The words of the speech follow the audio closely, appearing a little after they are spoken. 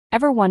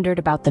Ever wondered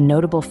about the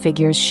notable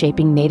figures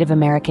shaping Native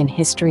American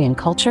history and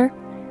culture?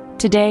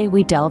 Today,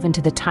 we delve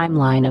into the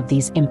timeline of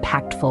these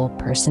impactful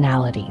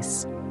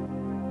personalities.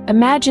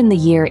 Imagine the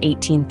year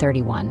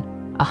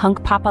 1831. A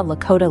Hunkpapa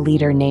Lakota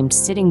leader named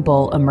Sitting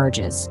Bull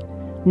emerges.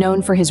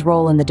 Known for his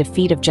role in the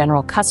defeat of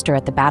General Custer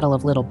at the Battle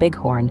of Little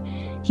Bighorn,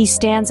 he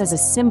stands as a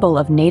symbol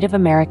of Native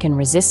American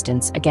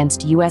resistance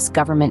against U.S.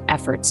 government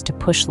efforts to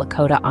push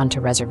Lakota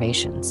onto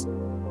reservations.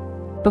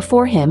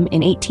 Before him,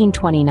 in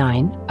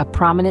 1829, a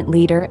prominent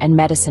leader and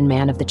medicine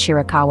man of the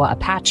Chiricahua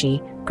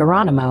Apache,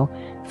 Geronimo,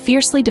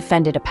 fiercely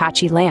defended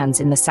Apache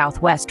lands in the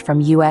Southwest from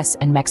U.S.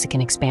 and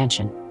Mexican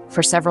expansion.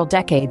 For several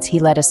decades,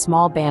 he led a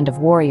small band of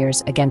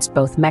warriors against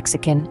both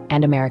Mexican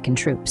and American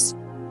troops.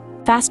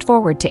 Fast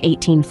forward to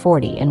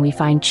 1840, and we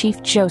find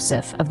Chief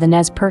Joseph of the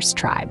Nez Perce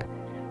tribe,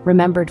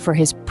 remembered for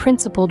his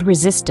principled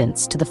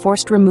resistance to the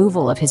forced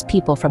removal of his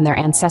people from their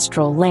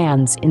ancestral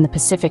lands in the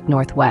Pacific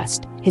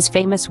Northwest. His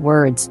famous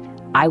words,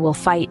 "I will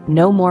fight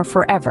no more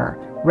forever,"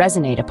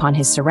 resonate upon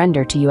his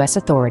surrender to U.S.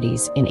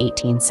 authorities in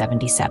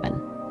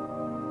 1877.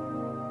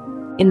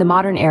 In the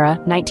modern era,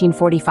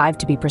 1945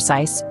 to be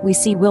precise, we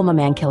see Wilma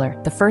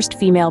Mankiller, the first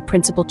female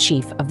principal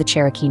chief of the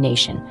Cherokee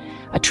Nation.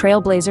 A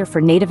trailblazer for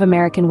Native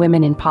American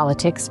women in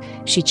politics,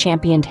 she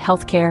championed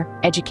healthcare,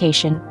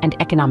 education, and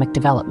economic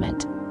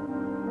development.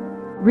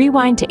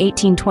 Rewind to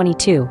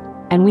 1822,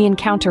 and we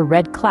encounter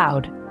Red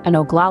Cloud, an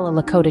Oglala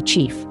Lakota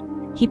chief.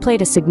 He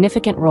played a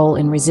significant role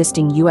in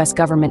resisting U.S.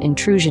 government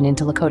intrusion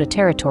into Lakota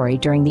territory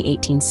during the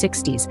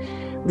 1860s,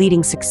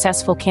 leading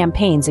successful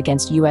campaigns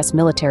against U.S.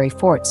 military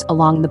forts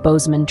along the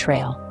Bozeman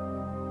Trail.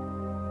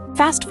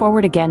 Fast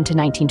forward again to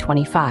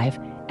 1925,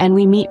 and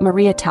we meet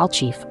Maria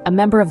Talchief, a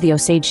member of the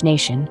Osage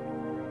Nation.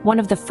 One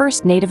of the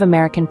first Native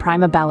American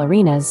prima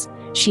ballerinas,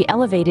 she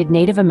elevated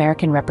Native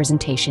American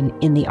representation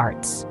in the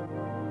arts.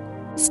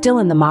 Still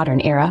in the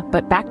modern era,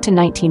 but back to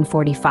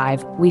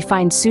 1945, we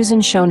find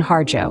Susan Shown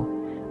Harjo,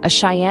 a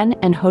Cheyenne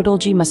and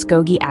Hodolji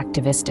Muskogee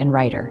activist and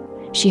writer.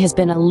 She has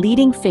been a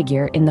leading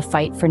figure in the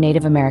fight for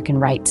Native American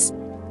rights,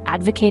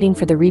 advocating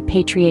for the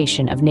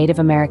repatriation of Native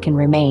American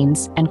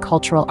remains and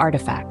cultural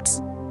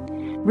artifacts.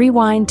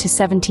 Rewind to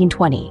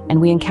 1720, and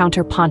we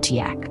encounter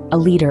Pontiac, a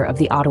leader of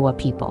the Ottawa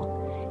people.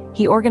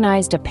 He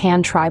organized a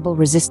pan-tribal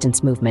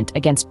resistance movement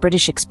against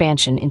British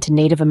expansion into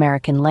Native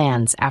American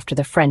lands after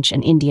the French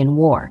and Indian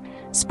War,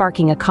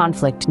 sparking a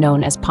conflict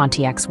known as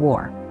Pontiac's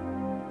War.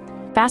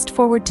 Fast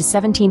forward to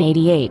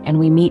 1788, and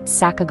we meet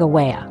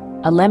Sacagawea,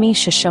 a Lemhi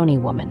Shoshone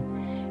woman.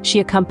 She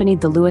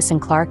accompanied the Lewis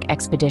and Clark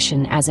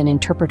expedition as an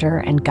interpreter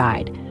and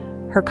guide.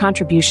 Her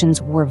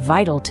contributions were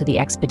vital to the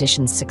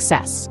expedition's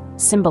success,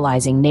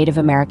 symbolizing Native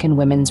American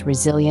women's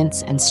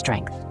resilience and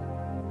strength.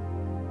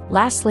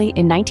 Lastly,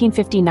 in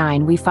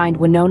 1959, we find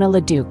Winona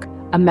LaDuke,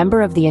 a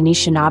member of the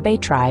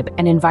Anishinaabe tribe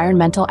and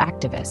environmental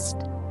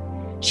activist.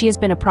 She has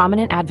been a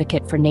prominent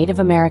advocate for Native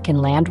American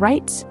land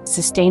rights,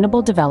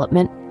 sustainable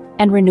development,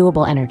 and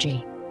renewable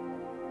energy.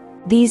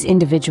 These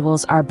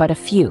individuals are but a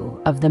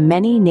few of the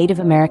many Native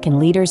American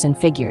leaders and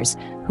figures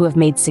who have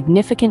made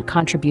significant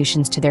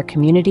contributions to their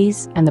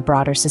communities and the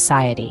broader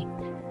society.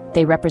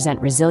 They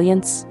represent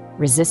resilience,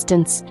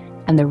 resistance,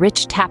 and the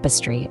rich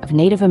tapestry of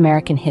Native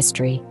American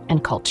history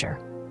and culture.